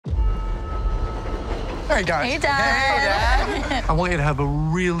Hey, guys. Hey, Dad. Hey, Dad. I want you to have a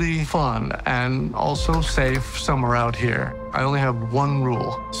really fun and also safe summer out here. I only have one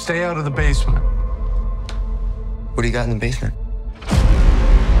rule. Stay out of the basement. What do you got in the basement?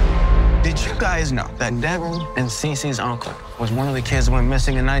 Did you guys know that Devin and Cece's uncle was one of the kids who went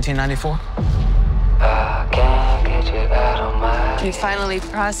missing in 1994? I can't get you out of my We finally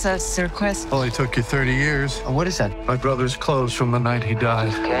processed the request. Only took you 30 years. What is that? My brother's clothes from the night he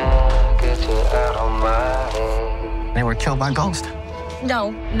died. Can't get you out of my head. They were killed by ghosts.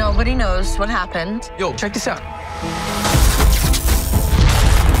 No, nobody knows what happened. Yo, check this out.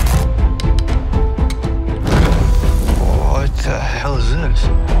 What the hell is this?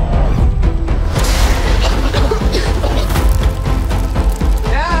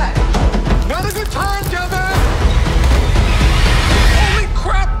 Dad! Not a good time, Devin! Holy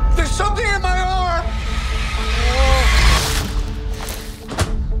crap! There's something in my arm!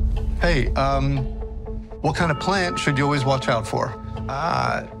 Hey, what kind of plant should you always watch out for?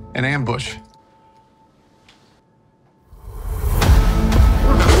 An ambush.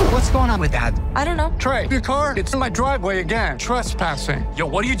 What's going on with that? I don't know. Trey, your car, it's in my driveway again. Trespassing. Yo,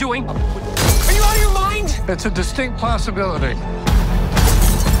 what are you doing? Are you out of your mind? It's a distinct possibility.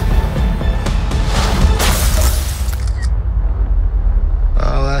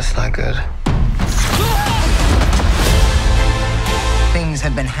 Oh, that's not good. Things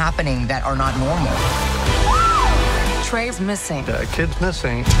have been happening that are not normal. Trey's missing. The kid's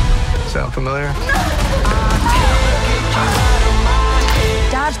missing. Sound familiar?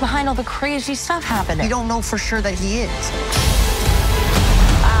 Dad's behind all the crazy stuff happening. We don't know for sure that he is.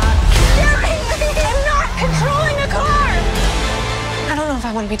 I'm not controlling a car! I don't know if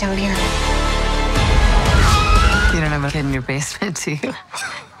I want to be down here. You don't have a kid in your basement, do you?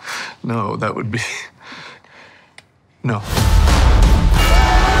 No, that would be... No.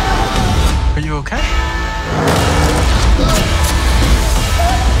 Are you okay?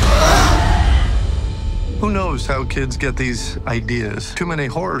 Who knows how kids get these ideas? Too many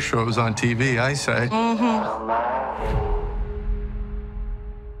horror shows on TV, I say. Out of my head.